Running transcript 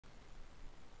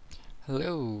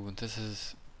Hello, this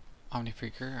is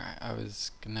OmniFreaker. I was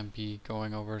gonna be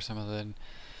going over some of the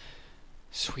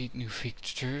sweet new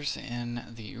features in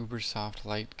the UberSoft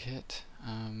Lite kit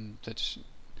that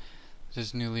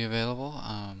is newly available,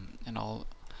 and I'll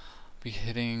be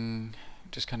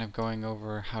just kind of going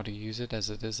over how to use it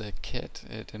as it is a kit.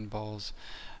 It involves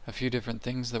a few different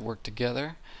things that work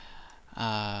together,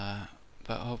 but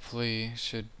hopefully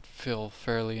should feel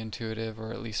fairly intuitive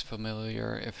or at least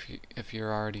familiar if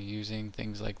you're already using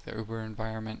things like the Uber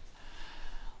environment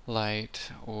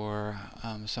light or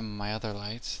some of my other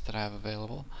lights that I have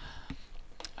available.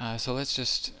 So let's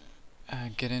just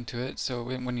get into it. So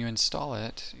when you install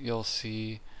it, you'll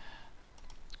see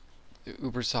the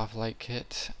UberSoft Light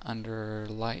Kit under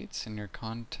Lights in your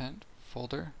Content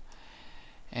folder.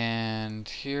 And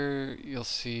here you'll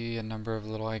see a number of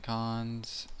little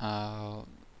icons.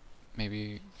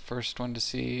 Maybe first one to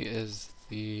see is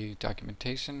the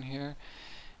documentation here,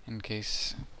 in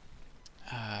case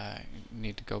you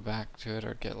need to go back to it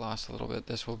or get lost a little bit.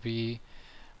 This will be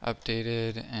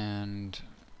updated and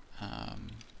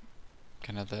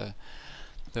kind of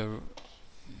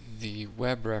the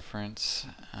web reference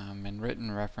and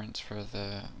written reference for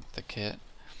the kit,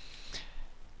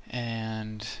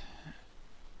 and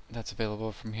that's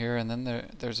available from here. And then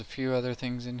there's a few other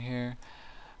things in here.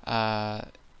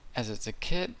 As it's a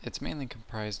kit, it's mainly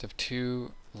comprised of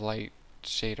two light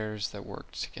shaders that work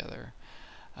together.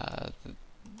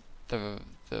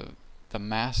 The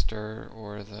master,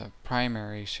 or the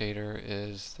primary shader,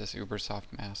 is this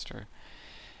UberSoftMaster,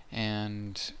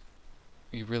 and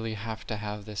you really have to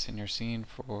have this in your scene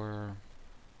for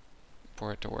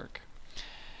it to work.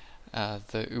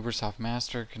 The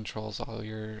UberSoftMaster controls all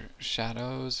your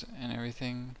shadows and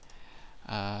everything.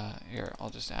 Here, I'll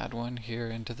just add one here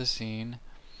into the scene.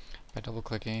 By double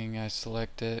clicking, I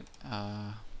select it.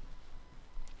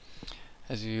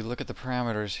 As you look at the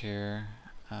parameters here,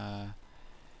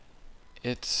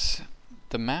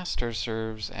 the master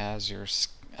serves as your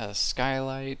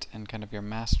skylight and kind of your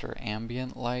master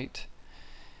ambient light,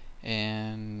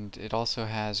 and it also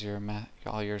has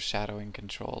all your shadowing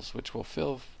controls, which will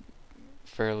feel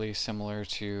fairly similar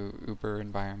to Uber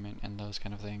environment and those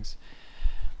kind of things,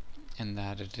 in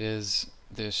that it is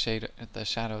the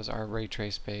shadows are ray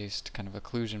trace based, kind of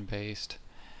occlusion based,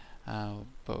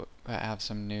 but have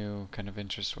some new kind of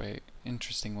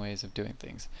interesting ways of doing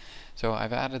things. So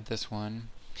I've added this one,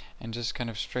 and just kind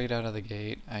of straight out of the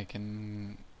gate, I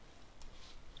can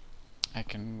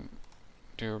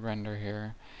do a render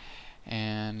here,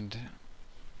 and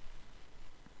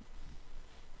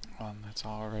that's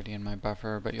already in my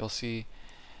buffer, but you'll see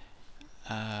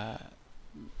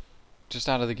just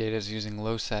out of the gate is using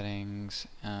low settings,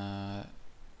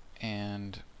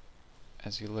 and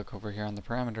as you look over here on the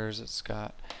parameters,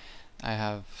 I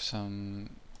have some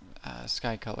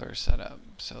sky colors set up.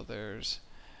 So there's,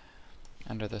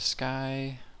 under the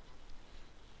sky,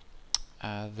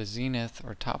 the zenith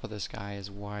or top of the sky is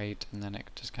white, and then it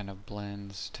just kind of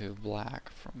blends to black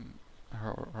from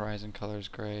horizon colors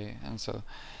gray, and so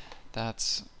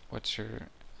that's what you're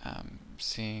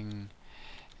seeing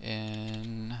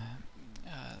in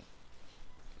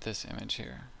this image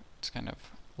here. It's kind of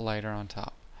lighter on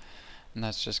top, and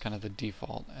that's just kind of the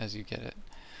default as you get it.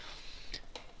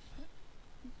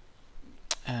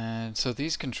 And so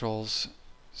these controls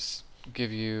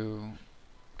give you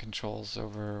controls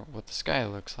over what the sky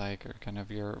looks like, or kind of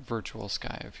your virtual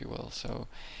sky, if you will. So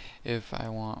if I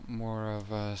want more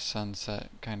of a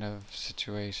sunset kind of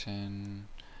situation,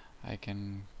 I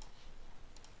can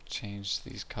change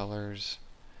these colors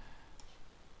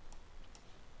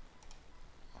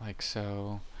like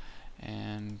so,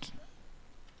 and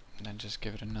then just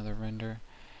give it another render,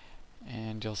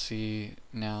 and you'll see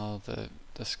now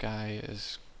the sky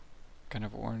is kind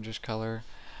of orangish color.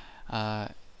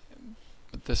 But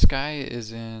the sky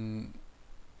is in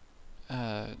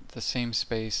the same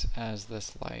space as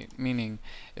this light, meaning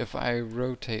if I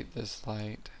rotate this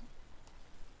light,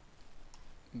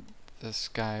 the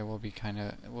sky will be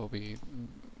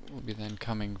then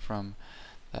coming from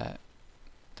that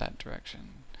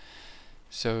direction.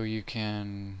 So you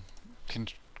can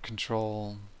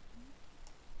control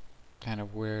kind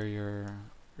of where your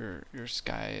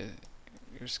sky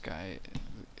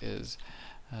is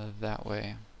that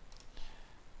way,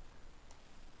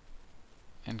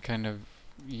 and kind of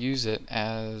use it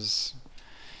as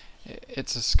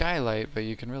it's a skylight, but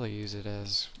you can really use it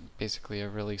as basically a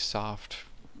really soft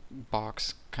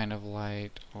box kind of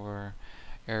light, or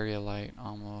area light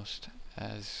almost,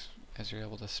 as you're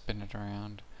able to spin it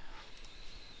around.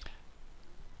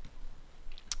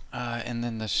 And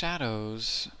then the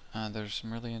shadows, there's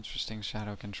some really interesting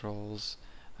shadow controls.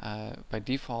 by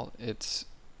default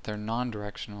they're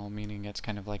non-directional, meaning it's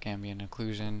kind of like ambient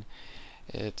occlusion.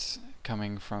 It's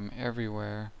coming from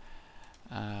everywhere.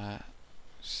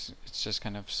 It's just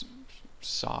kind of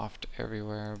soft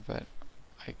everywhere, but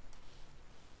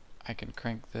I can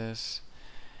crank this,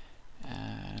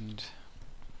 and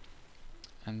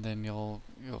then you'll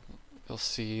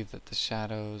see that the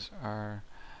shadows are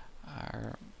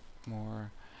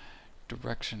more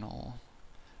directional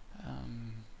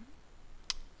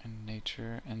in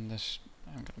nature. And this,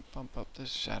 I'm going to bump up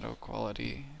this shadow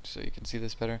quality so you can see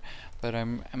this better. But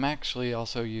I'm actually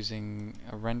also using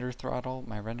a render throttle,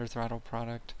 my render throttle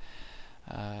product,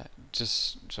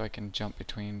 just so I can jump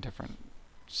between different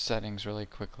settings really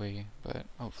quickly. But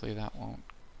hopefully that won't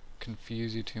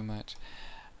confuse you too much.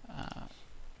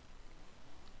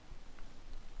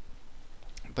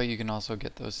 But you can also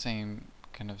get those same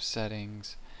kind of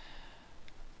settings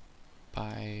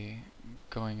by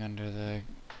going under the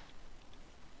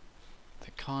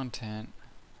content,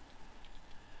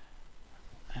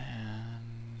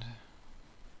 and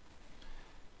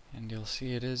you'll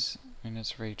see it is,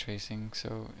 it's ray tracing,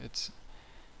 so it's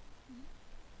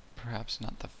perhaps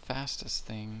not the fastest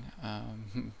thing,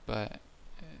 but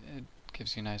it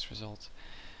gives you nice results.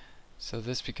 So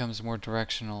this becomes more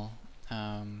directional.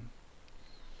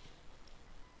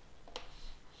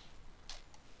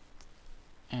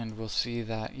 And we'll see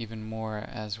that even more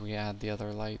as we add the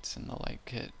other lights in the light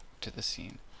kit to the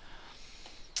scene.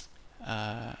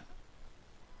 And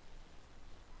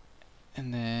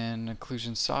then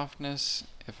occlusion softness,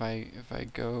 if I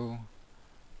go,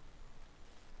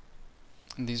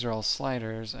 and these are all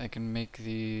sliders, I can make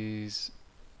the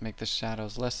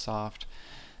shadows less soft.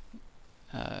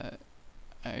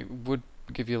 I would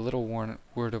give you a little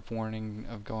word of warning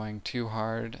of going too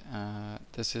hard.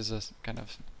 This is a kind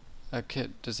of a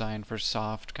kit designed for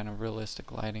soft, kind of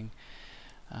realistic lighting,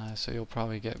 so you'll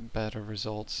probably get better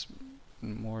results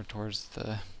more towards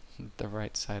the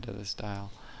right side of this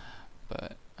dial.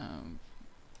 But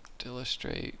to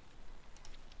illustrate,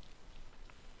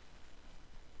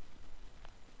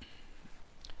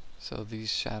 so these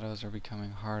shadows are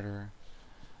becoming harder.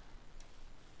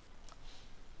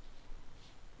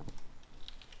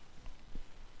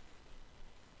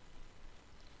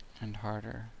 And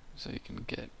harder, so you can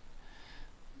get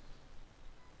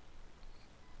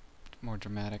more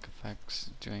dramatic effects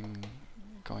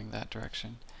going that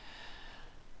direction.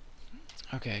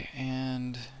 Okay,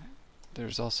 and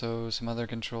there's also some other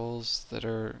controls that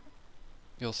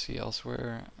you'll see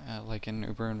elsewhere, like in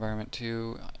Uber Environment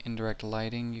 2, indirect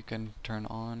lighting you can turn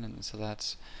on, and so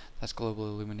that's global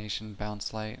illumination,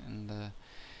 bounce light, and the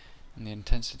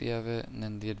intensity of it. And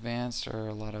then the advanced are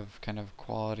a lot of kind of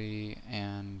quality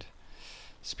and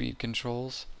speed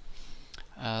controls.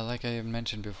 Like I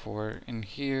mentioned before, in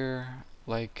here,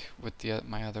 like with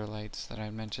my other lights that I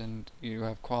mentioned, you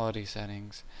have quality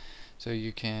settings. So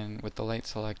you can, with the light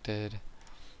selected,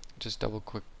 just double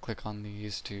click on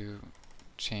these to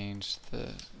change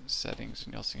the settings,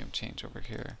 and you'll see them change over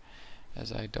here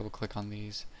as I double click on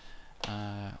these.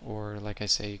 Or like I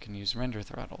say, you can use render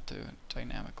throttle to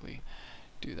dynamically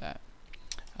do that.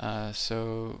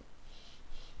 So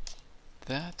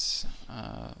that's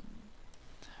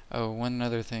oh, one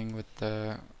other thing with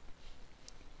the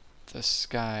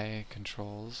sky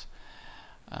controls,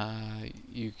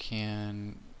 you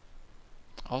can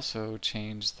also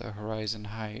change the horizon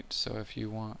height. So if you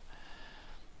want,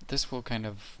 this will kind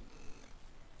of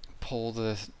pull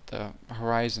the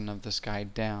horizon of the sky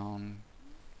down,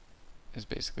 is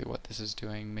basically what this is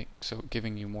doing, so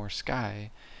giving you more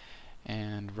sky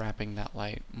and wrapping that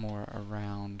light more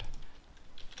around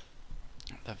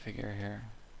the figure here.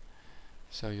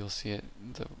 So you'll see it,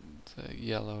 the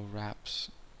yellow wraps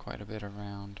quite a bit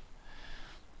around,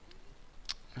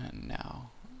 and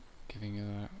now giving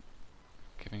you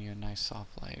a nice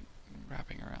soft light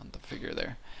wrapping around the figure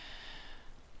there.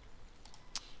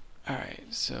 Alright,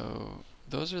 so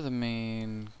those are the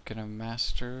main kind of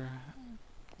master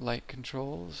light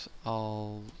controls.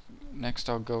 Next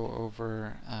I'll go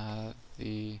over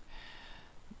the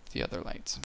other lights.